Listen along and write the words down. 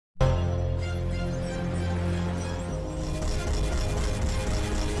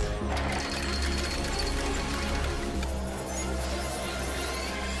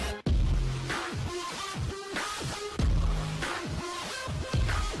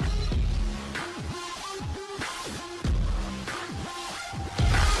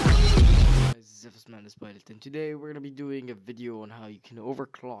man is Pilot, and today we're gonna be doing a video on how you can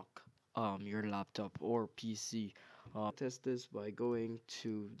overclock your laptop or PC. Test this by going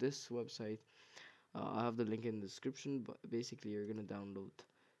to this website. I have the link in the description, but basically you're gonna download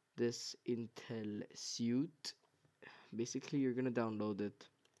this Intel suite. Basically you're gonna download it.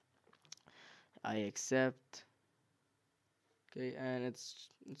 I accept. Okay, and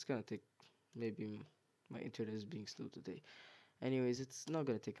it's gonna take maybe my internet is being slow today. Anyways, it's not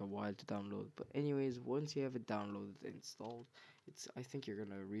gonna take a while to download, but anyways, once you have it downloaded and installed, I think you're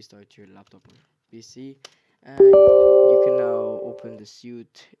gonna restart your laptop or PC, and you can now open the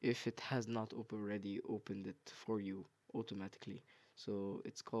suite. If it has not already opened it for you automatically. So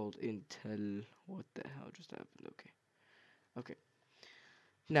it's called Intel. What the hell just happened? Okay.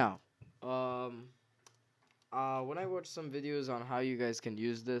 Now, when I watch some videos on how you guys can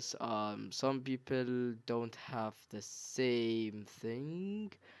use this, some people don't have the same thing,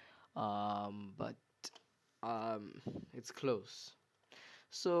 but it's close.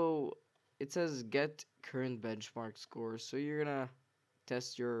 So it says get current benchmark score. So you're gonna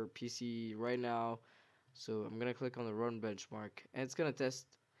test your PC right now. So I'm gonna click on the run benchmark, and it's gonna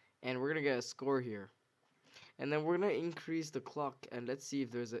test, and we're gonna get a score here. And then we're gonna increase the clock, and let's see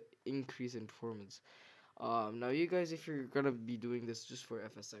if there's an increase in performance. Now you guys, if you're gonna be doing this just for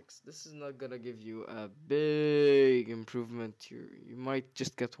FSX, this is not gonna give you a big improvement. You might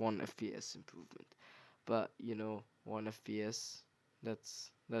just get 1 FPS improvement, but 1 FPS,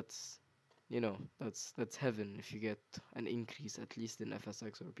 that's that's heaven if you get an increase at least in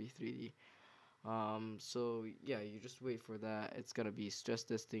FSX or P3D. So yeah, you just wait for that. It's gonna be stress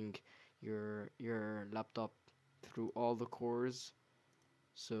testing your laptop through all the cores.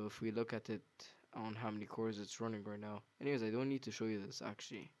 So if we look at it on how many cores it's running right now. Anyways, I don't need to show you this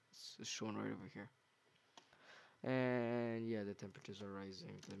actually. It's shown right over here. And yeah, the temperatures are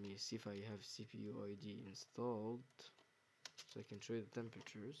rising. Let me see if I have CPU ID installed so I can show you the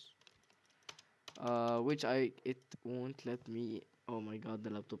temperatures. Which it won't let me. Oh my god, the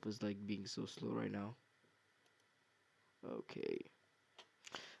laptop is like being so slow right now. Okay.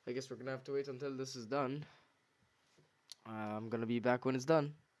 I guess we're gonna have to wait until this is done. I'm gonna be back when it's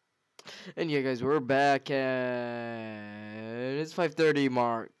done. And yeah, guys, we're back, and it's 5:30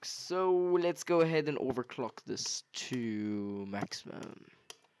 mark. So let's go ahead and overclock this to maximum.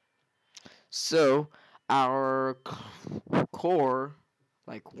 So our core,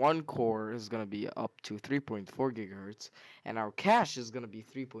 like one core, is gonna be up to 3.4 gigahertz, and our cache is gonna be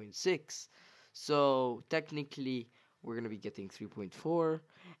 3.6. So technically, we're gonna be getting 3.4,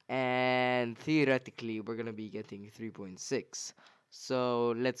 and theoretically, we're gonna be getting 3.6.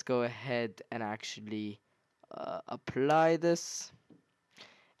 So let's go ahead and actually apply this,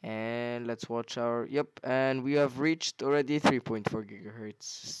 and let's watch our and we have reached already 3.4 gigahertz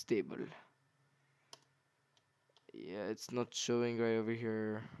stable. Yeah, it's not showing right over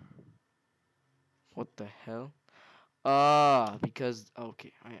here. What the hell? Because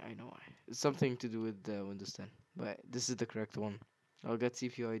okay, I know why. It's something to do with Windows 10, but this is the correct one. I'll get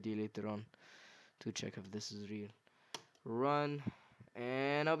CPU ID later on to check if this is real. Run,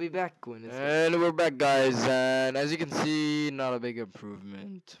 and I'll be back when it's done. And we're back, guys, and as you can see, not a big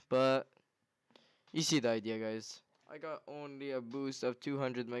improvement, but you see the idea, guys. I got only a boost of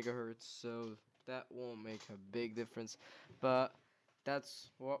 200 megahertz, so that won't make a big difference, but that's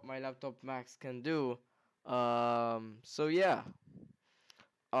what my laptop max can do. So yeah,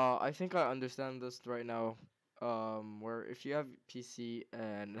 I think I understand this right now. Where if you have PC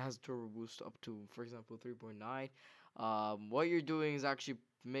and it has turbo boost up to, for example, 3.9, what you're doing is actually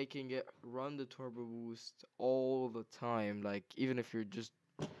making it run the turbo boost all the time, like even if you're just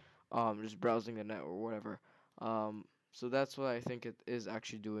browsing the net or whatever. So that's what I think it is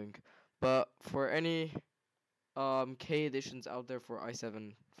actually doing. But for any K editions out there for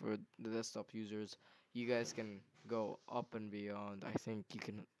i7 for the desktop users, you guys can go up and beyond. I think you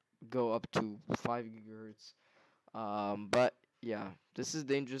can go up to 5 gigahertz. But yeah, this is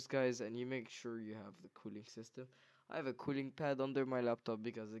dangerous, guys, and you make sure you have the cooling system. I have a cooling pad under my laptop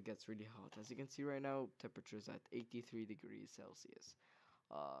because it gets really hot. As you can see right now, temperature's at 83 degrees Celsius.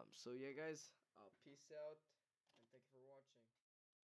 So yeah, guys, peace out.